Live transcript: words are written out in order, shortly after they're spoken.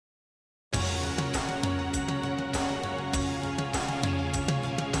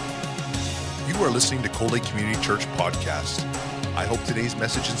You are listening to Cold Lake Community Church Podcast. I hope today's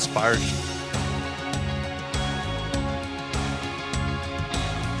message inspires you.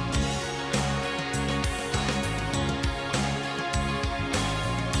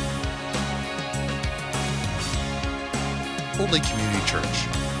 Cold Lake Community Church,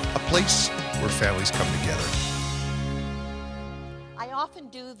 a place where families come together. I often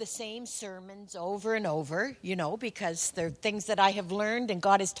do the same sermons over and over, because they're things that I have learned and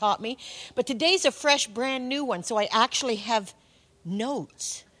God has taught me. But today's a fresh, brand new one, so I actually have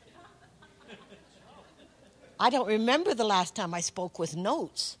notes. I don't remember the last time I spoke with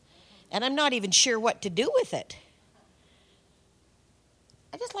notes, and I'm not even sure what to do with it.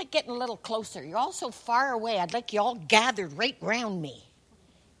 I just like getting a little closer. You're all so far away. I'd like you all gathered right round me.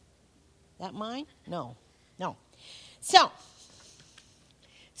 That mine? No.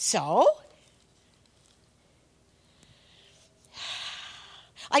 So,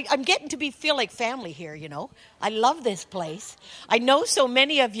 I'm getting to feel like family here, I love this place. I know so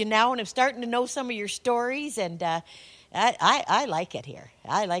many of you now, and I'm starting to know some of your stories, and I like it here.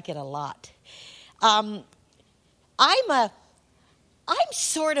 I like it a lot. I'm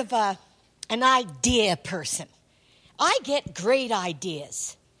sort of an idea person. I get great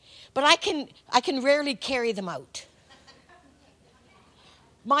ideas, but I can rarely carry them out.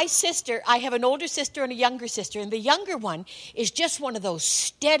 My sister, I have an older sister and a younger sister, and the younger one is just one of those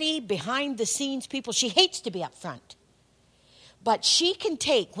steady, behind-the-scenes people. She hates to be up front. But she can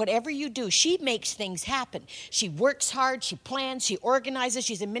take whatever you do. She makes things happen. She works hard, she plans, she organizes,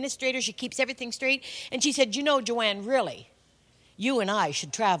 she's an administrator, she keeps everything straight. And she said, Joanne, really, you and I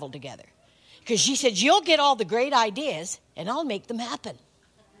should travel together. Because she said, you'll get all the great ideas, and I'll make them happen.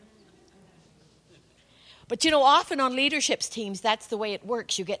 But, often on leadership teams, that's the way it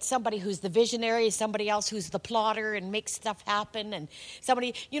works. You get somebody who's the visionary, somebody else who's the plotter and makes stuff happen. And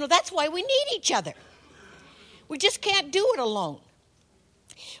somebody, that's why we need each other. We just can't do it alone.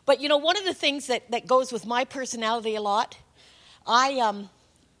 But, one of the things that goes with my personality a lot, I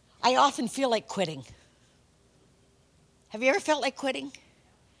often feel like quitting. Have you ever felt like quitting?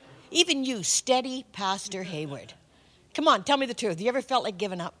 Even you, steady Pastor Hayward. Come on, tell me the truth. You ever felt like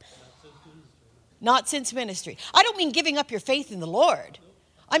giving up? Not since ministry. I don't mean giving up your faith in the Lord.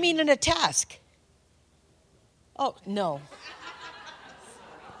 I mean in a task. Oh, no.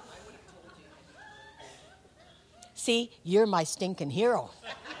 See, you're my stinking hero.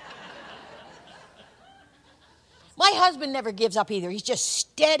 My husband never gives up either. He's just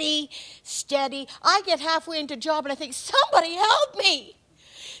steady. I get halfway into a job and I think, somebody help me.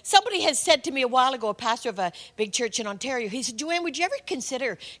 Somebody has said to me a while ago, a pastor of a big church in Ontario, he said, Joanne, would you ever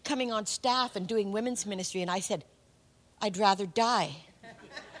consider coming on staff and doing women's ministry? And I said, I'd rather die.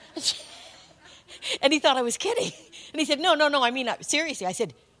 And he thought I was kidding. And he said, no, I mean, seriously. I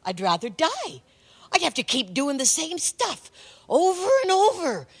said, I'd rather die. I'd have to keep doing the same stuff over and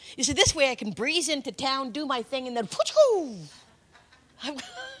over. You see, this way I can breeze into town, do my thing, and then,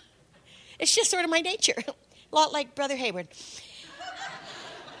 it's just sort of my nature. A lot like Brother Hayward.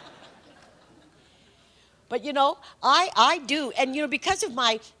 But, I do. And, because of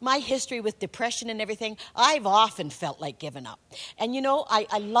my history with depression and everything, I've often felt like giving up. And,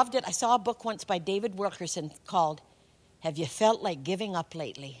 I loved it. I saw a book once by David Wilkerson called, Have You Felt Like Giving Up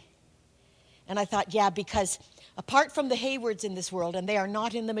Lately? And I thought, yeah, because apart from the Haywards in this world, and they are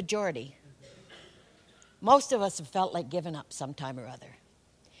not in the majority, most of us have felt like giving up sometime or other.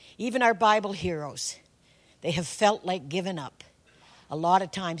 Even our Bible heroes, they have felt like giving up. A lot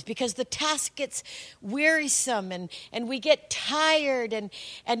of times, because the task gets wearisome and we get tired and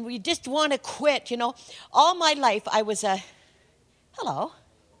we just want to quit, All my life I was hello,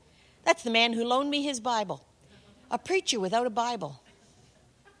 that's the man who loaned me his Bible. A preacher without a Bible.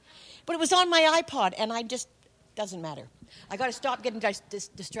 But it was on my iPod and doesn't matter. I got to stop getting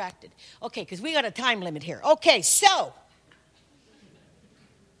distracted. Okay, because we got a time limit here. Okay, so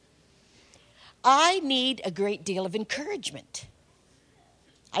I need a great deal of encouragement.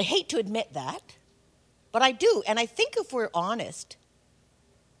 I hate to admit that, but I do. And I think if we're honest,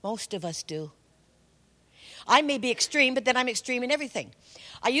 most of us do. I may be extreme, but then I'm extreme in everything.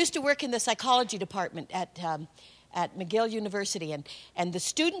 I used to work in the psychology department at McGill University, and the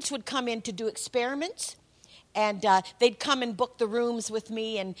students would come in to do experiments, and they'd come and book the rooms with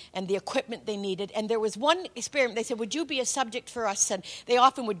me and the equipment they needed. And there was one experiment. They said, would you be a subject for us? And they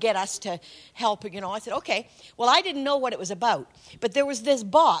often would get us to help. I said, okay. Well, I didn't know what it was about. But there was this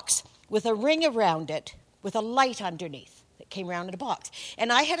box with a ring around it with a light underneath that came around in a box. And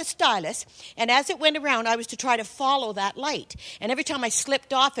I had a stylus. And as it went around, I was to try to follow that light. And every time I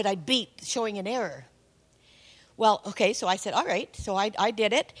slipped off it, I'd beep, showing an error. Well, okay, so I said, all right. So I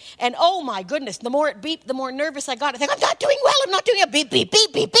did it. And oh my goodness, the more it beeped, the more nervous I got. I think, I'm not doing well. I'm not doing it. Beep, beep,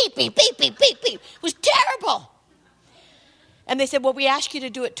 beep, beep, beep, beep, beep, beep, beep, beep. It was terrible. And they said, well, we asked you to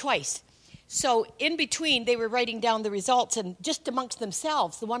do it twice. So in between, they were writing down the results, and just amongst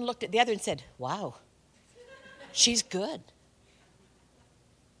themselves, the one looked at the other and said, wow, she's good.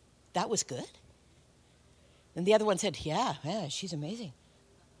 That was good. And the other one said, yeah, she's amazing.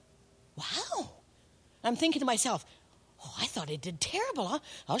 Wow. I'm thinking to myself, oh, I thought I did terrible.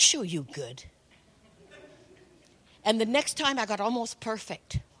 I'll show you good. And the next time I got almost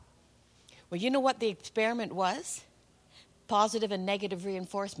perfect. Well, you know what the experiment was? Positive and negative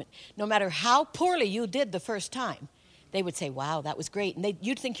reinforcement. No matter how poorly you did the first time, they would say, wow, that was great. And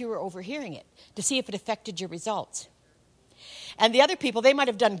you'd think you were overhearing it to see if it affected your results. And the other people, they might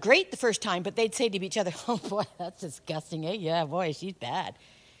have done great the first time, but they'd say to each other, oh, boy, that's disgusting, eh? Yeah, boy, she's bad.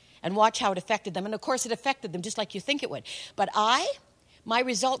 And watch how it affected them. And, of course, it affected them just like you think it would. But my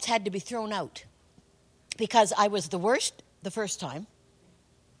results had to be thrown out because I was the worst the first time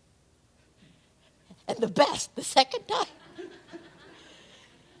and the best the second time.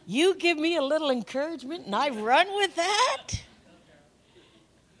 You give me a little encouragement and I run with that.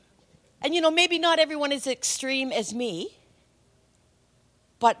 And, maybe not everyone is extreme as me,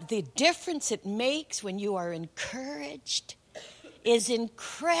 but the difference it makes when you are encouraged is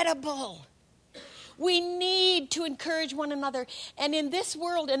incredible. We need to encourage one another. And in this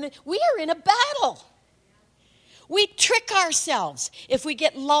world, and we are in a battle. We trick ourselves if we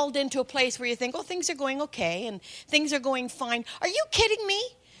get lulled into a place where you think, oh, things are going okay and things are going fine. Are you kidding me?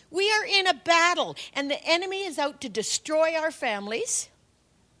 We are in a battle, and the enemy is out to destroy our families.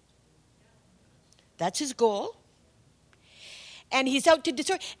 That's his goal. And he's out to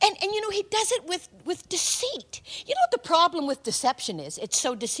destroy. And he does it with deceit. You know what the problem with deception is? It's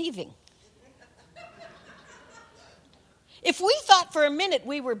so deceiving. If we thought for a minute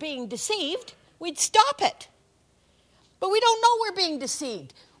we were being deceived, we'd stop it. But we don't know we're being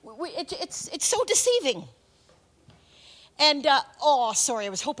deceived. It's so deceiving. And, sorry, I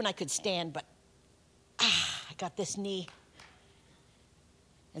was hoping I could stand, but I got this knee.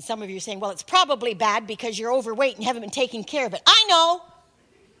 And some of you are saying, well, it's probably bad because you're overweight and you haven't been taking care of it. I know.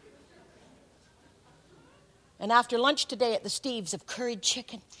 And after lunch today at the Steve's of curried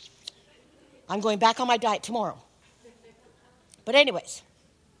chicken, I'm going back on my diet tomorrow. But anyways,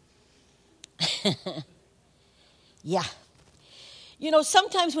 yeah.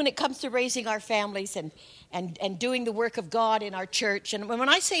 Sometimes when it comes to raising our families and doing the work of God in our church, and when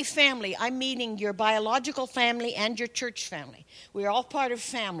I say family, I'm meaning your biological family and your church family. We're all part of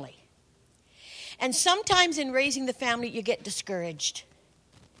family. And sometimes in raising the family, you get discouraged.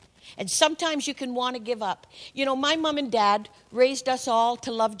 And sometimes you can want to give up. My mom and dad raised us all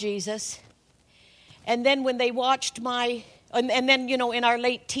to love Jesus. And then when they watched and then, in our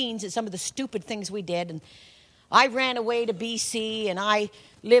late teens, and some of the stupid things we did, and I ran away to BC, and I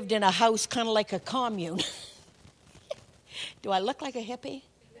lived in a house kind of like a commune. Do I look like a hippie?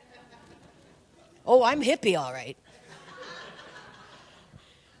 Oh, I'm hippie, all right.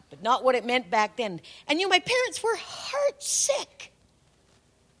 But not what it meant back then. And, my parents were heart sick.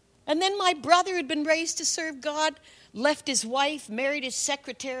 And then my brother had been raised to serve God, left his wife, married his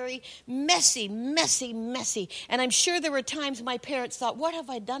secretary. Messy, messy, messy. And I'm sure there were times my parents thought, what have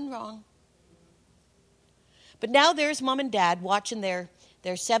I done wrong? But now there's mom and dad watching their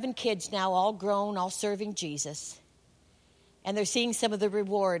 7 kids now, all grown, all serving Jesus. And they're seeing some of the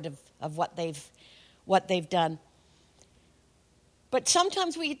reward of what they've done. But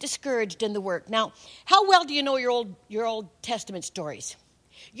sometimes we get discouraged in the work. Now, how well do you know your Old Testament stories?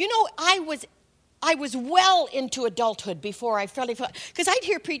 I was well into adulthood before I felt, because I'd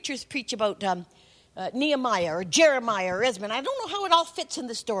hear preachers preach about Nehemiah or Jeremiah or Ezra. I don't know how it all fits in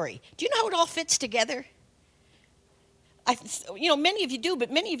the story. Do you know how it all fits together? Many of you do,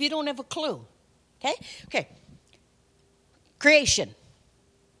 but many of you don't have a clue. Okay. Creation,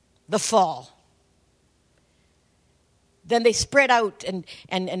 the fall. Then they spread out and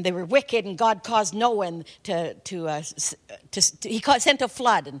they were wicked, and God caused Noah he sent a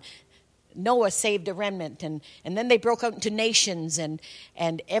flood, and Noah saved a remnant, and then they broke out into nations, and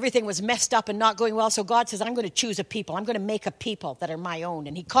everything was messed up and not going well. So God says, I'm going to choose a people. I'm going to make a people that are my own.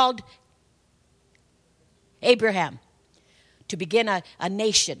 And he called Abraham to begin a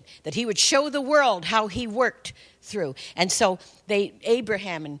nation, that he would show the world how he worked through. And so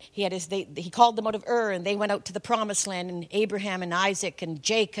Abraham, and he called them out of Ur, and they went out to the promised land, and Abraham and Isaac and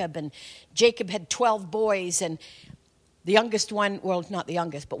Jacob had 12 boys, and the youngest one, well, not the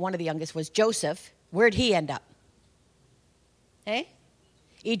youngest, but one of the youngest was Joseph. Where'd he end up?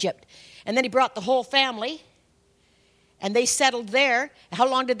 Egypt. And then he brought the whole family And they settled there. How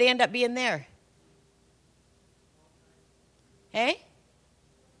long did they end up being there? Hey?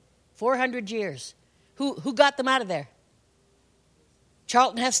 400 years. Who got them out of there?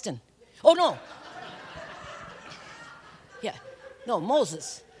 Charlton Heston. Oh, no. Yeah. No,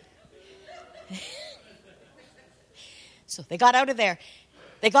 Moses. So they got out of there.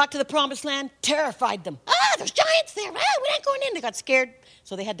 They got to the promised land, terrified them. There's giants there. We ain't going in. They got scared.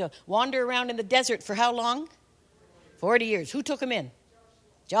 So they had to wander around in the desert for how long? 40 years. Who took them in?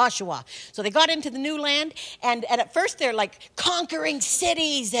 Joshua. So they got into the new land, and at first they're like conquering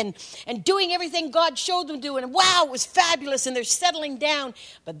cities and doing everything God showed them to do, and wow, it was fabulous, and they're settling down.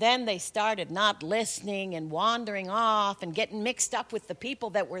 But then they started not listening and wandering off and getting mixed up with the people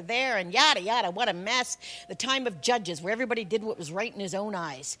that were there, and yada, yada, what a mess. The time of Judges, where everybody did what was right in his own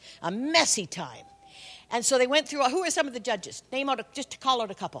eyes. A messy time. And so they went through, who are some of the judges? Name out, just to call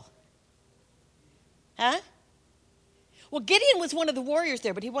out a couple. Huh? Well, Gideon was one of the warriors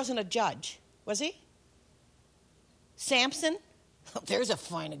there, but he wasn't a judge, was he? Samson? Oh, there's a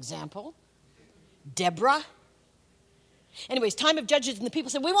fine example. Deborah? Anyways, time of Judges, and the people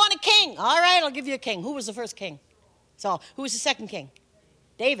said, we want a king. All right, I'll give you a king. Who was the first king? Saul. Who was the second king?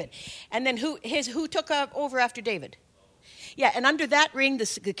 David. And then who took over after David? Yeah, and under that reign,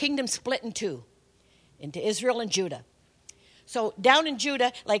 the kingdom split in two, into Israel and Judah. So down in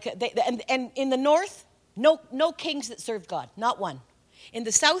Judah, and in the north, no kings that served God, not one. In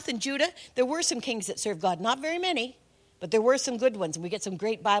the south in Judah, there were some kings that served God, not very many, but there were some good ones, and we get some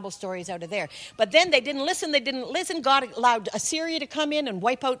great Bible stories out of there. But then they didn't listen. God allowed Assyria to come in and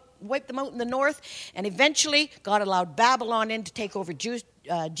wipe them out in the north, and eventually God allowed Babylon in to take over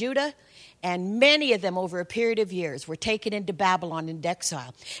Judah, and many of them over a period of years were taken into Babylon into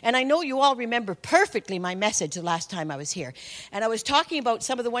exile. And I know you all remember perfectly my message the last time I was here. And I was talking about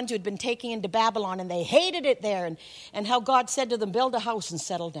some of the ones who had been taken into Babylon, and they hated it there, and how God said to them, build a house and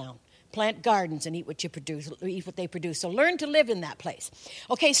settle down. Plant gardens and eat what they produce. So learn to live in that place.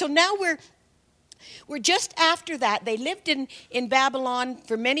 Okay, so now we're just after that. They lived in Babylon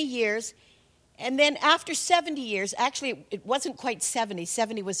for many years. And then after 70 years, actually it wasn't quite 70.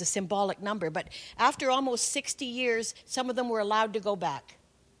 70 was a symbolic number. But after almost 60 years, some of them were allowed to go back.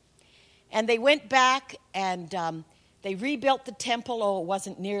 And they went back and they rebuilt the temple. Oh, it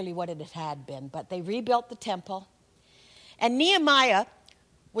wasn't nearly what it had been, but they rebuilt the temple. And Nehemiah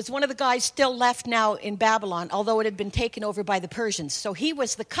was one of the guys still left now in Babylon, although it had been taken over by the Persians. So he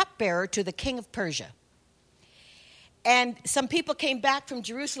was the cupbearer to the king of Persia. And some people came back from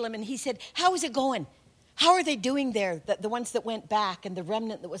Jerusalem, and he said, how is it going? How are they doing there, the ones that went back and the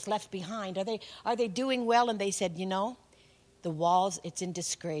remnant that was left behind? Are they doing well? And they said, the walls, it's in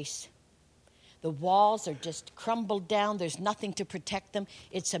disgrace. The walls are just crumbled down. There's nothing to protect them.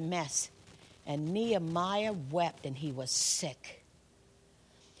 It's a mess. And Nehemiah wept, and he was sick.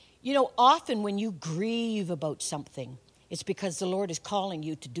 Often when you grieve about something, it's because the Lord is calling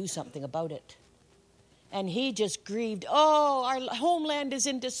you to do something about it. And he just grieved, our homeland is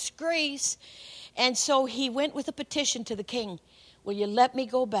in disgrace. And so he went with a petition to the king, will you let me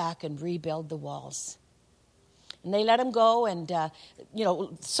go back and rebuild the walls? And they let him go, and,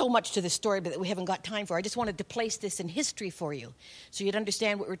 so much to this story that we haven't got time for. I just wanted to place this in history for you so you'd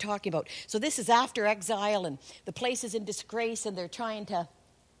understand what we're talking about. So this is after exile, and the place is in disgrace, and they're trying to...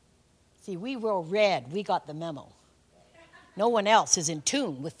 See, we were read. We got the memo. No one else is in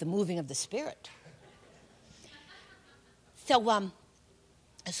tune with the moving of the Spirit.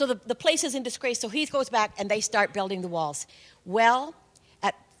 So the place is in disgrace. So he goes back, and they start building the walls. Well,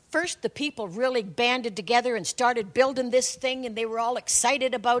 at first the people really banded together and started building this thing, and they were all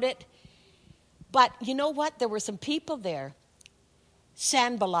excited about it. But you know what? There were some people there.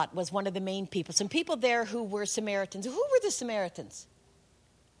 Sanballat was one of the main people. Some people there who were Samaritans. Who were the Samaritans?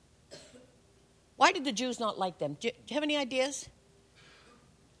 Why did the Jews not like them? Do you have any ideas?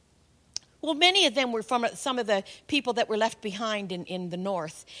 Well, many of them were from some of the people that were left behind in the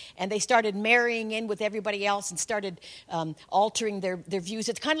north. And they started marrying in with everybody else and started altering their views.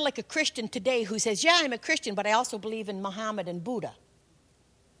 It's kind of like a Christian today who says, yeah, I'm a Christian, but I also believe in Muhammad and Buddha.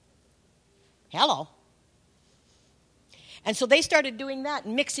 Hello. And so they started doing that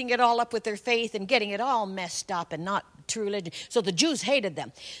and mixing it all up with their faith and getting it all messed up and not true religion. So the Jews hated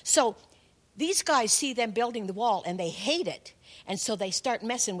them. So these guys see them building the wall, and they hate it. And so they start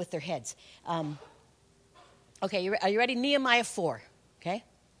messing with their heads. Okay, are you ready? Nehemiah 4, okay?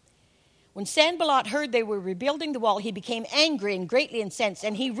 When Sanballat heard they were rebuilding the wall, he became angry and greatly incensed,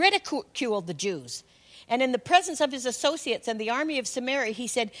 and he ridiculed the Jews. And in the presence of his associates and the army of Samaria, he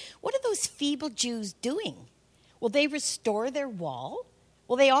said, what are those feeble Jews doing? Will they restore their wall?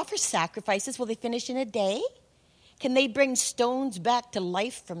 Will they offer sacrifices? Will they finish in a day? Can they bring stones back to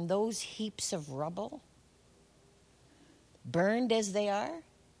life from those heaps of rubble, burned as they are?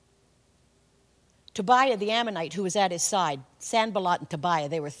 Tobiah the Ammonite, who was at his side, Sanballat and Tobiah,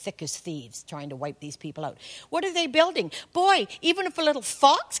 they were thick as thieves trying to wipe these people out. What are they building? Boy, even if a little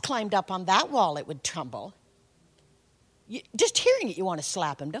fox climbed up on that wall, it would tumble. Just hearing it, you want to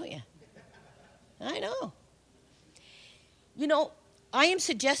slap him, don't you? I know. You know, I am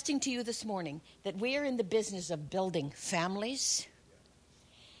suggesting to you this morning that we are in the business of building families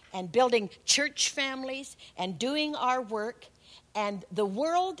and building church families and doing our work. And the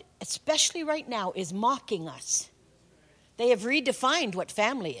world, especially right now, is mocking us. They have redefined what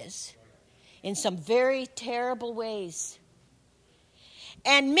family is in some very terrible ways.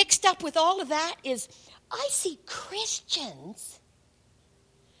 And mixed up with all of that is, I see Christians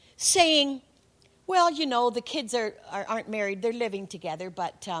saying, well, you know, the kids aren't married, they're living together,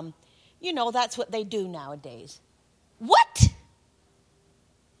 but, you know, that's what they do nowadays. What?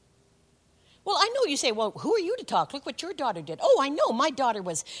 Well, I know you say, well, who are you to talk? Look what your daughter did. Oh, I know, my daughter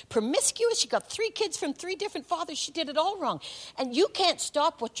was promiscuous. She got 3 kids from 3 different fathers. She did it all wrong. And you can't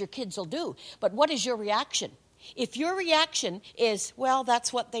stop what your kids will do. But what is your reaction? If your reaction is, well,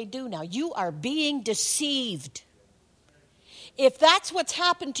 that's what they do now, you are being deceived. If that's what's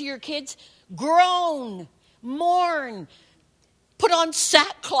happened to your kids, groan, mourn, put on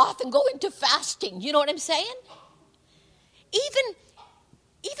sackcloth and go into fasting. You know what I'm saying? Even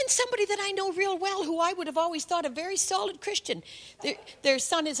somebody that I know real well, who I would have always thought a very solid Christian, their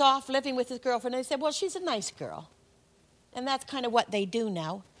son is off living with his girlfriend, and they said, well, she's a nice girl. And that's kind of what they do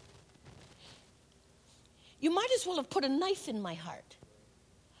now. You might as well have put a knife in my heart.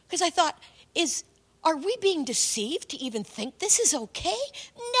 Because I thought, are we being deceived to even think this is okay?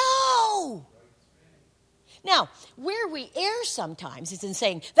 No! Now, where we err sometimes is in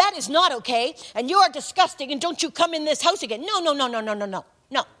saying, that is not okay, and you are disgusting, and don't you come in this house again. No. No.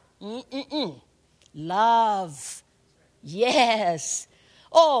 Love. Yes.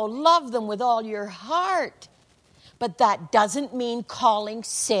 Oh, love them with all your heart. But that doesn't mean calling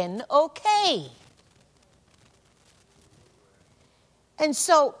sin okay. And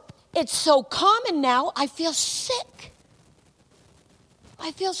so, it's so common now, I feel sick.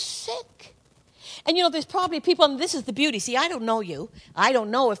 And you know, there's probably people, and this is the beauty. See, I don't know you. I don't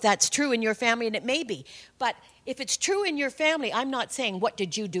know if that's true in your family, and it may be. But if it's true in your family, I'm not saying, what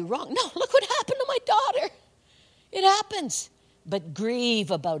did you do wrong? No, look what happened to my daughter. It happens. But grieve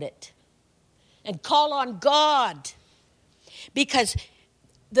about it. And call on God. Because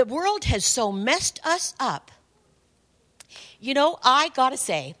the world has so messed us up. You know, I gotta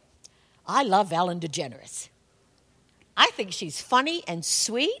say, I love Ellen DeGeneres. I think she's funny and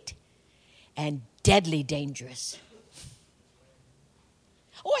sweet and deadly dangerous.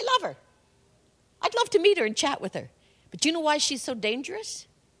 Oh, I love her. I'd love to meet her and chat with her. But do you know why she's so dangerous?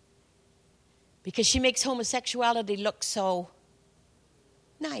 Because she makes homosexuality look so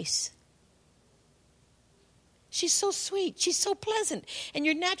nice. She's so sweet. She's so pleasant. And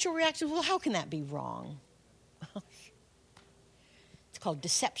your natural reaction is, well, how can that be wrong? It's called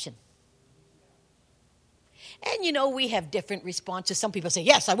deception. And, you know, we have different responses. Some people say,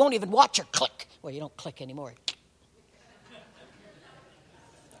 yes, I won't even watch her. Click. Well, you don't click anymore.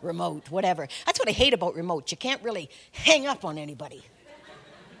 Remote, whatever. That's what I hate about remotes. You can't really hang up on anybody.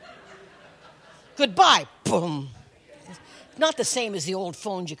 Goodbye. Boom. Not the same as the old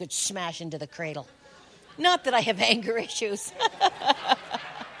phones you could smash into the cradle. Not that I have anger issues.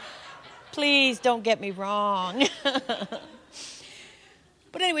 Please don't get me wrong.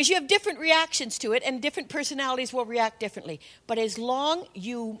 But anyways, you have different reactions to it, and different personalities will react differently. But as long,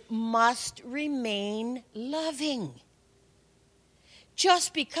 you must remain loving.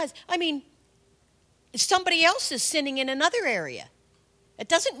 Just because, I mean, somebody else is sinning in another area. It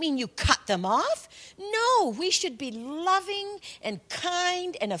doesn't mean you cut them off. No, we should be loving and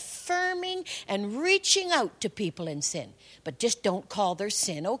kind and affirming and reaching out to people in sin. But just don't call their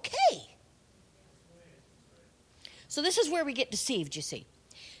sin okay. So this is where we get deceived, you see.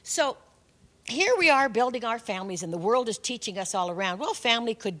 So here we are building our families, and the world is teaching us all around, well,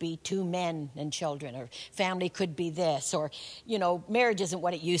 family could be 2 men and children, or family could be this, or, you know, marriage isn't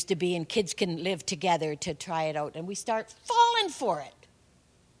what it used to be, and kids can live together to try it out, and we start falling for it.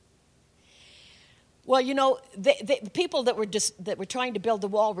 Well, you know, the people that were trying to build the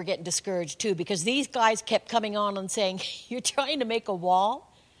wall were getting discouraged too, because these guys kept coming on and saying, you're trying to make a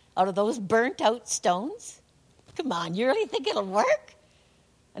wall out of those burnt out stones? Come on, you really think it'll work?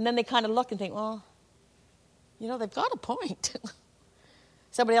 And then they kind of look and think, well, you know, they've got a point.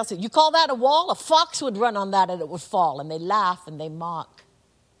 Somebody else said, you call that a wall? A fox would run on that and it would fall. And they laugh and they mock.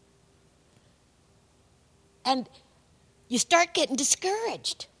 And you start getting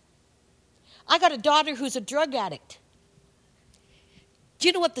discouraged. I got a daughter who's a drug addict. Do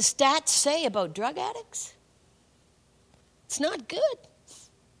you know what the stats say about drug addicts? It's not good.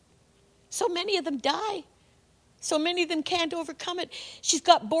 So many of them die. So many of them can't overcome it. She's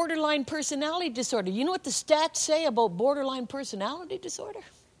got borderline personality disorder. You know what the stats say about borderline personality disorder?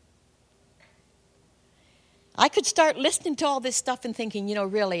 I could start listening to all this stuff and thinking,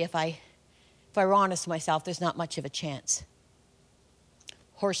 really, if I were honest with myself, there's not much of a chance.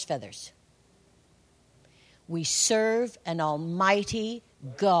 Horse feathers. We serve an almighty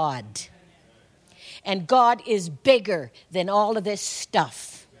God. And God is bigger than all of this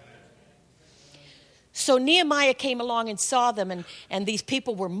stuff. So Nehemiah came along and saw them, and these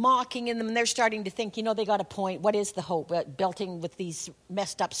people were mocking in them, and they're starting to think, they got a point. What is the hope? Building with these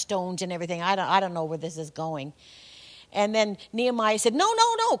messed up stones and everything. I don't know where this is going. And then Nehemiah said, no,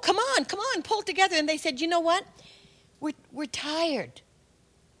 come on, pull together. And they said, you know what? We're tired.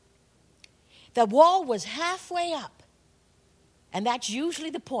 The wall was halfway up, and that's usually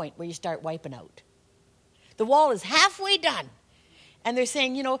the point where you start wiping out. The wall is halfway done. And they're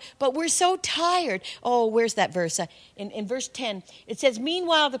saying, but we're so tired. Oh, where's that verse? In verse 10, it says,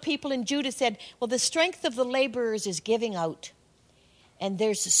 meanwhile, the people in Judah said, well, the strength of the laborers is giving out, and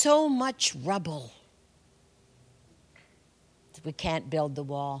there's so much rubble that we can't build the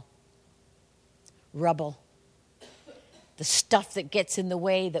wall. Rubble. The stuff that gets in the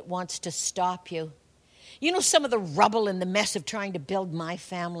way that wants to stop you. Some of the rubble and the mess of trying to build my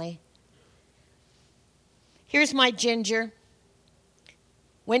family. Here's my Ginger.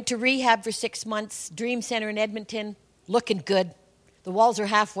 Went to rehab for 6 months, Dream Center in Edmonton, looking good. The walls are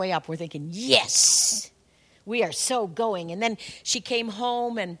halfway up. We're thinking, yes, we are so going. And then she came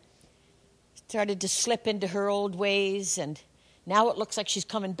home and started to slip into her old ways, and now it looks like she's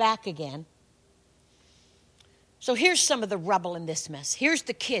coming back again. So here's some of the rubble in this mess. Here's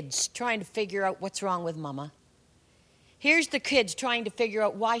the kids trying to figure out what's wrong with Mama. Here's the kids trying to figure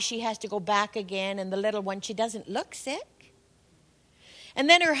out why she has to go back again, and the little one, she doesn't look sick. And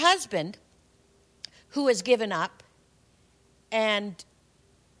then her husband, who has given up, and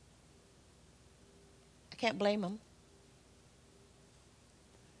I can't blame him.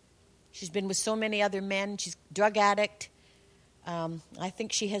 She's been with so many other men. She's a drug addict. I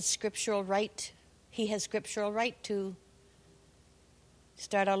think she has scriptural right. He has scriptural right to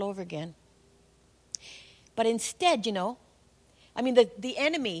start all over again. But instead, the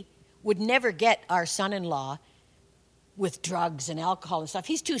enemy would never get our son-in-law with drugs and alcohol and stuff.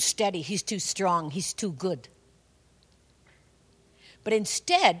 He's too steady, he's too strong, he's too good. But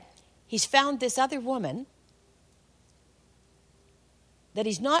instead, he's found this other woman that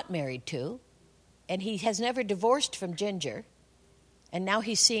he's not married to, and he has never divorced from Ginger, and now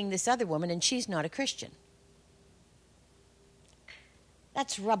he's seeing this other woman, and she's not a Christian.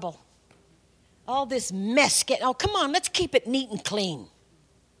 That's rubble. All this mess. Come on, let's keep it neat and clean.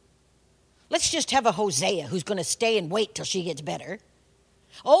 Let's just have a Hosea who's going to stay and wait till she gets better.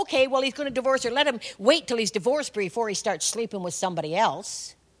 Okay, well, he's going to divorce her. Let him wait till he's divorced before he starts sleeping with somebody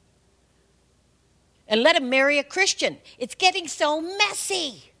else. And let him marry a Christian. It's getting so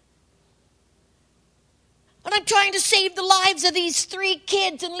messy. And I'm trying to save the lives of these 3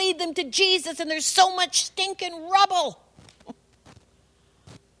 kids and lead them to Jesus, and there's so much stinking rubble.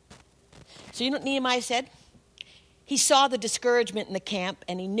 So you know what Nehemiah said? He saw the discouragement in the camp,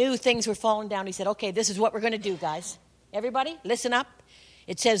 and he knew things were falling down. He said, okay, this is what we're going to do, guys. Everybody, listen up.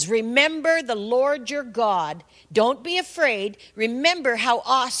 It says, remember the Lord your God. Don't be afraid. Remember how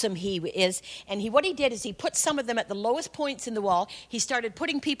awesome he is. And what he did is he put some of them at the lowest points in the wall. He started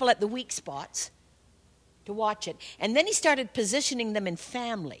putting people at the weak spots to watch it. And then he started positioning them in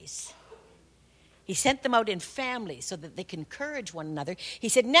families. He sent them out in families so that they can encourage one another. He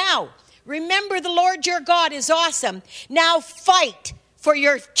said, now, remember the Lord your God is awesome. Now fight for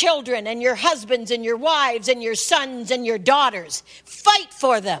your children and your husbands and your wives and your sons and your daughters. Fight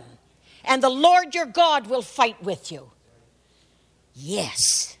for them. And the Lord your God will fight with you.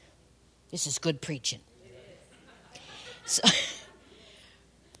 Yes. This is good preaching. So,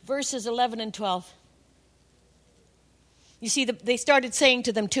 verses 11 and 12. You see, they started saying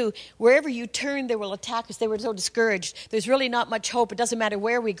to them, too, wherever you turn, they will attack us. They were so discouraged. There's really not much hope. It doesn't matter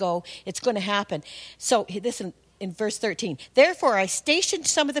where we go. It's going to happen. So listen, in verse 13. Therefore, I stationed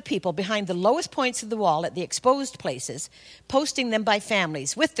some of the people behind the lowest points of the wall at the exposed places, posting them by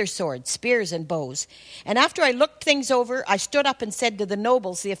families with their swords, spears, and bows. And after I looked things over, I stood up and said to the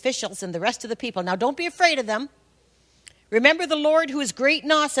nobles, the officials, and the rest of the people, now don't be afraid of them. Remember the Lord who is great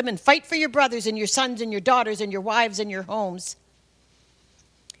and awesome, and fight for your brothers and your sons and your daughters and your wives and your homes.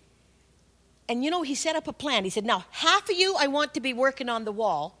 And he set up a plan. He said, now, half of you I want to be working on the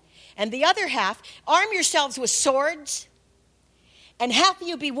wall, and the other half, arm yourselves with swords, and half of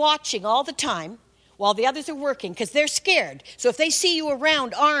you be watching all the time while the others are working, because they're scared. So if they see you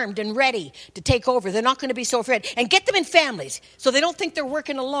around armed and ready to take over, they're not going to be so afraid. And get them in families so they don't think they're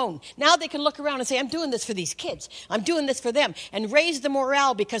working alone. Now they can look around and say, I'm doing this for these kids. I'm doing this for them. And raise the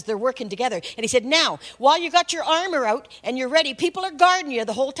morale because they're working together. And he said, now, while you got your armor out and you're ready, people are guarding you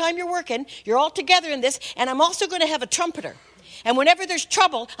the whole time you're working. You're all together in this. And I'm also going to have a trumpeter. And whenever there's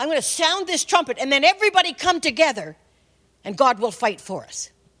trouble, I'm going to sound this trumpet. And then everybody come together and God will fight for us.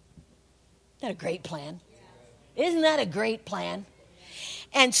 Isn't that a great plan? Isn't that a great plan?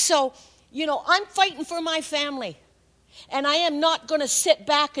 And so, I'm fighting for my family. And I am not going to sit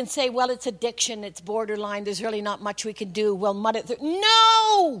back and say, well, it's addiction, it's borderline, there's really not much we can do. We'll mud it through.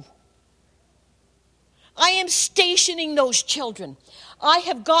 No! I am stationing those children. I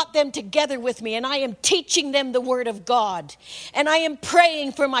have got them together with me, and I am teaching them the Word of God. And I am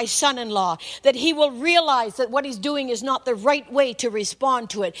praying for my son-in-law that he will realize that what he's doing is not the right way to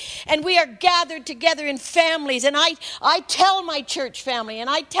respond to it. And we are gathered together in families, and I tell my church family, and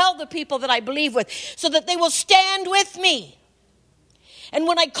I tell the people that I believe with, so that they will stand with me. And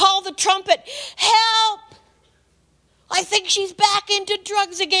when I call the trumpet, help! I think she's back into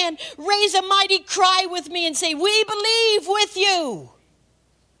drugs again. Raise a mighty cry with me and say, we believe with you.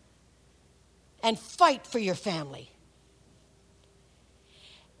 And fight for your family.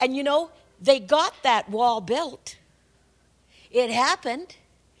 And they got that wall built. It happened.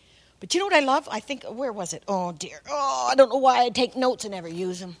 But you know what I love? I think, where was it? Oh, dear. Oh, I don't know why I take notes and never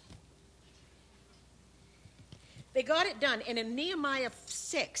use them. They got it done. And in Nehemiah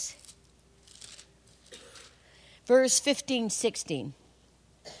 6, verse 15, 16,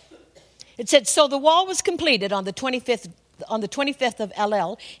 it said, so the wall was completed on the 25th of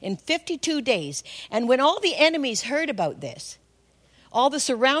Elul in 52 days. And when all the enemies heard about this, all the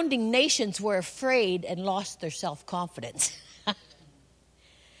surrounding nations were afraid and lost their self-confidence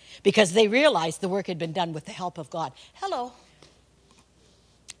because they realized the work had been done with the help of God. Hello.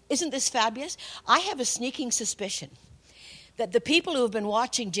 Isn't this fabulous? I have a sneaking suspicion that the people who have been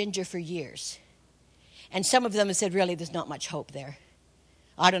watching Ginger for years, and some of them have said, really, there's not much hope there.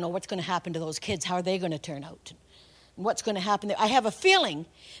 I don't know what's going to happen to those kids. How are they going to turn out? What's going to happen there? I have a feeling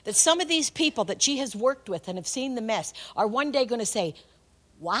that some of these people that she has worked with and have seen the mess are one day going to say,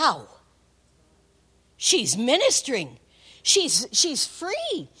 wow, she's ministering. She's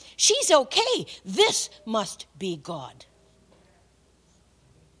free. She's okay. This must be God.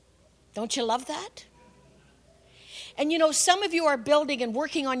 Don't you love that? And some of you are building and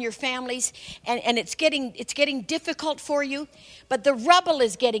working on your families, and it's getting difficult for you, but the rubble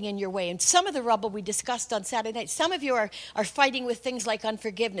is getting in your way. And some of the rubble we discussed on Saturday night. Some of you are fighting with things like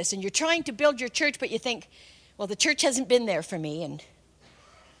unforgiveness, and you're trying to build your church, but you think, well, the church hasn't been there for me, and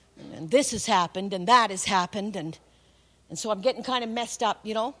this has happened, and that has happened, and so I'm getting kind of messed up,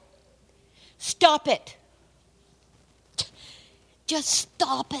 Stop it. Just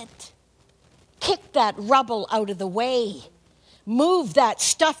stop it. Kick that rubble out of the way. Move that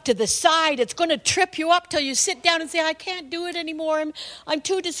stuff to the side. It's going to trip you up till you sit down and say, I can't do it anymore. I'm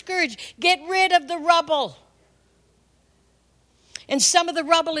too discouraged. Get rid of the rubble. And some of the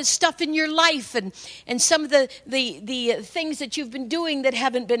rubble is stuff in your life and some of the things that you've been doing that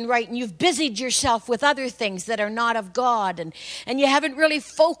haven't been right. And you've busied yourself with other things that are not of God. And you haven't really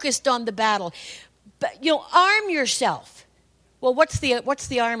focused on the battle. But, arm yourself. Well, what's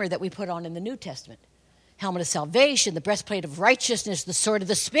the armor that we put on in the New Testament? Helmet of salvation, the breastplate of righteousness, the sword of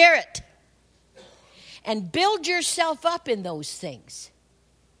the Spirit. And build yourself up in those things.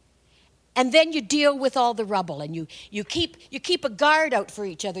 And then you deal with all the rubble, and you keep a guard out for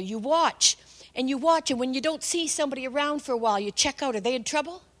each other. You watch, and when you don't see somebody around for a while, you check out. Are they in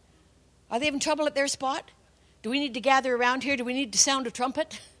trouble? Are they having trouble at their spot? Do we need to gather around here? Do we need to sound a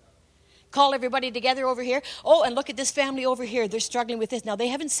trumpet? Call everybody together over here. Oh, and look at this family over here. They're struggling with this. Now, they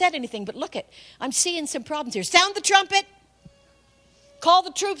haven't said anything, but look I'm seeing some problems here. Sound the trumpet. Call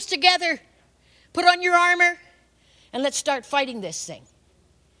the troops together. Put on your armor. And let's start fighting this thing.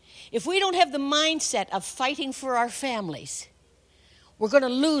 If we don't have the mindset of fighting for our families, we're going to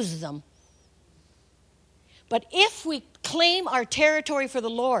lose them. But if we claim our territory for the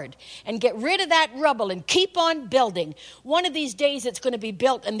Lord and get rid of that rubble and keep on building, one of these days it's going to be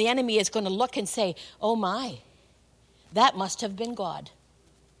built and the enemy is going to look and say, oh my, that must have been God.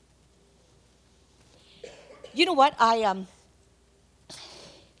 You know what? I'm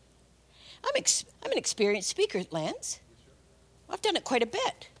an experienced speaker, Lance. I've done it quite a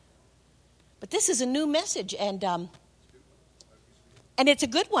bit. But this is a new message, and And it's a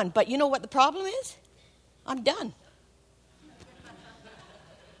good one, but you know what the problem is? I'm done.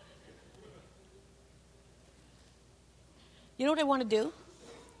 You know what I want to do?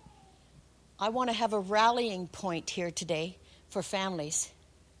 I want to have a rallying point here today for families.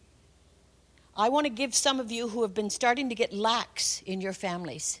 I want to give some of you who have been starting to get lax in your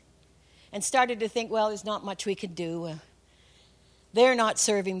families and started to think, well, there's not much we can do. They're not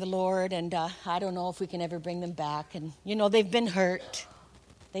serving the Lord, and I don't know if we can ever bring them back. And, you know, they've been hurt.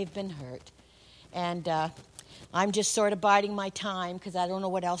 They've been hurt. And I'm just sort of biding my time because I don't know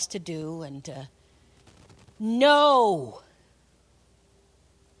what else to do. And no.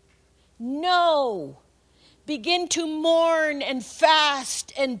 Begin to mourn and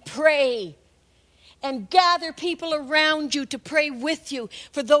fast and pray. And gather people around you to pray with you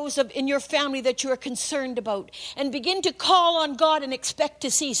for those in your family that you are concerned about. And begin to call on God and expect to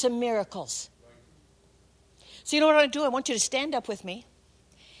see some miracles. So you know what I want to do? I want you to stand up with me.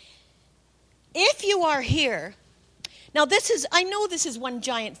 If you are here, now I know this is one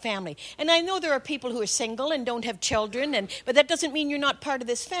giant family. And I know there are people who are single and don't have children, but that doesn't mean you're not part of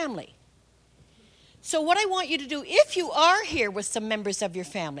this family. So what I want you to do, if you are here with some members of your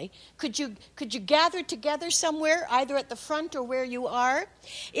family, could you gather together somewhere, either at the front or where you are?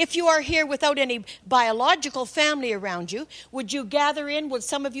 If you are here without any biological family around you, would you gather in? Would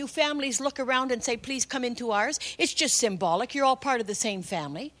some of you families look around and say, please come into ours? It's just symbolic. You're all part of the same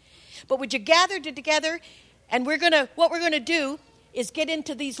family. But would you gather together? And what we're going to do is get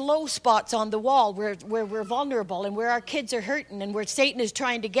into these low spots on the wall where we're vulnerable and where our kids are hurting and where Satan is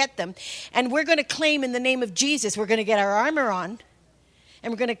trying to get them. And we're going to claim in the name of Jesus, we're going to get our armor on,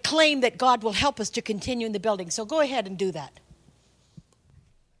 and we're going to claim that God will help us to continue in the building. So go ahead and do that.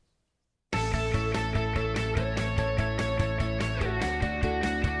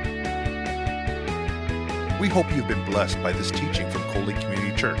 We hope you've been blessed by this teaching from Cold Lake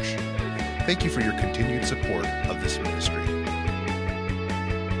Community Church. Thank you for your continued support of this ministry.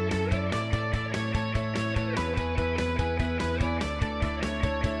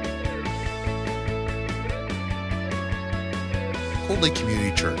 Cold Lake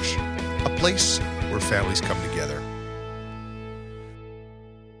Community Church, a place where families come together.